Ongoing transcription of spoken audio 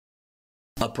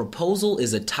A proposal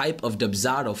is a type of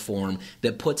Dubsado form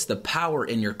that puts the power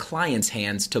in your client's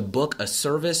hands to book a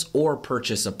service or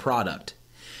purchase a product.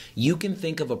 You can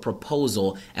think of a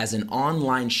proposal as an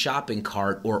online shopping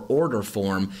cart or order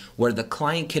form where the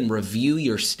client can review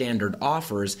your standard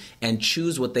offers and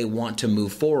choose what they want to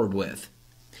move forward with.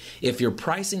 If your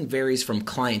pricing varies from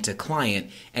client to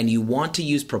client and you want to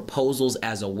use proposals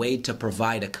as a way to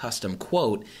provide a custom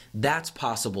quote, that's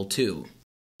possible too.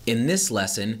 In this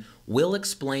lesson, we'll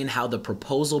explain how the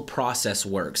proposal process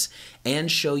works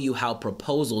and show you how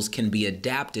proposals can be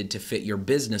adapted to fit your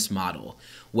business model,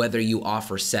 whether you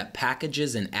offer set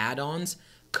packages and add-ons,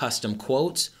 custom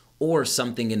quotes, or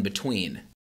something in between.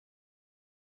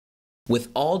 With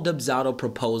all Dubsado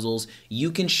proposals,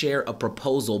 you can share a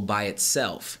proposal by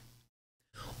itself,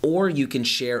 or you can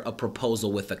share a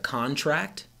proposal with a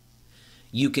contract,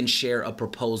 you can share a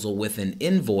proposal with an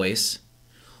invoice,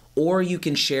 or you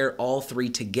can share all three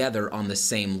together on the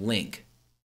same link.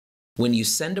 When you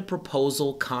send a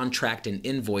proposal, contract, and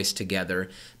invoice together,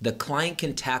 the client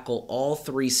can tackle all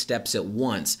three steps at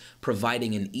once,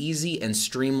 providing an easy and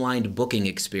streamlined booking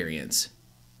experience.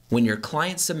 When your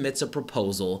client submits a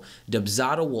proposal,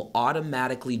 Dubsado will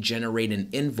automatically generate an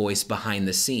invoice behind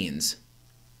the scenes.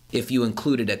 If you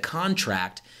included a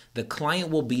contract, the client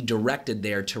will be directed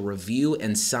there to review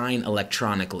and sign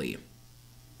electronically.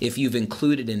 If you've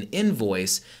included an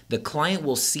invoice, the client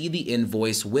will see the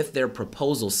invoice with their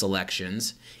proposal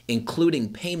selections,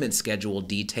 including payment schedule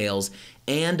details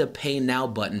and a Pay Now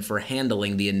button for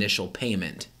handling the initial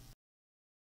payment.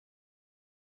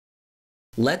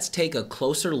 Let's take a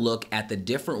closer look at the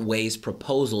different ways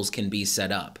proposals can be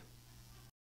set up.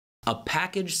 A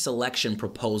package selection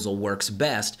proposal works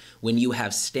best when you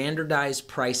have standardized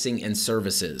pricing and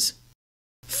services.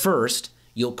 First,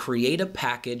 you'll create a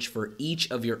package for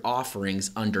each of your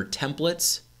offerings under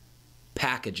Templates,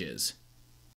 Packages.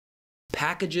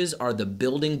 Packages are the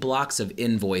building blocks of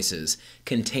invoices,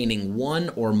 containing one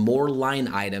or more line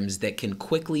items that can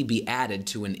quickly be added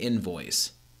to an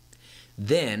invoice.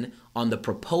 Then, on the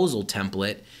proposal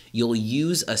template, you'll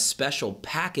use a special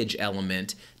package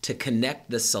element to connect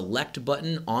the Select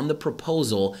button on the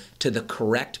proposal to the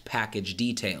correct package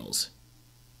details.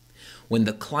 When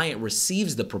the client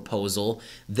receives the proposal,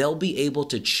 they'll be able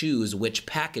to choose which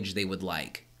package they would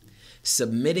like.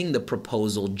 Submitting the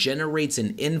proposal generates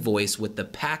an invoice with the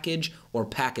package or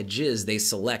packages they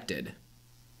selected.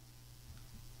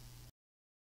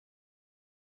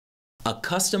 A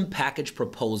custom package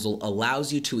proposal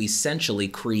allows you to essentially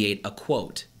create a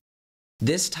quote.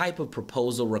 This type of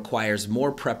proposal requires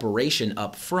more preparation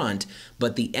up front,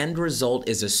 but the end result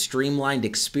is a streamlined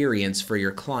experience for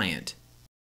your client.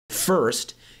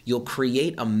 First, you'll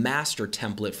create a master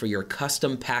template for your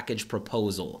custom package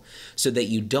proposal so that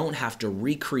you don't have to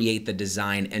recreate the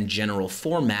design and general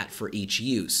format for each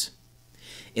use.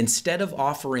 Instead of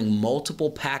offering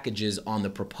multiple packages on the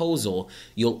proposal,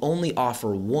 you'll only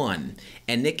offer one,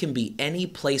 and it can be any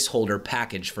placeholder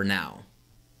package for now.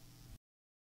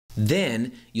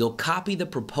 Then, you'll copy the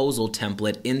proposal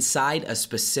template inside a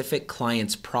specific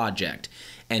client's project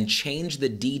and change the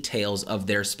details of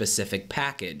their specific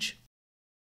package.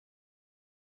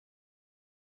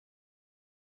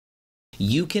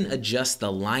 You can adjust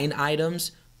the line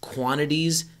items,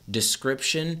 quantities,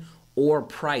 description, or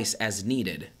price as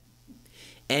needed.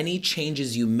 Any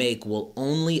changes you make will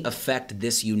only affect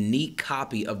this unique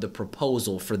copy of the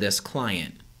proposal for this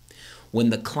client. When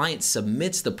the client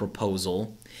submits the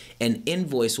proposal, an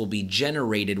invoice will be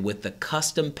generated with the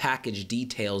custom package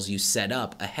details you set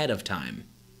up ahead of time.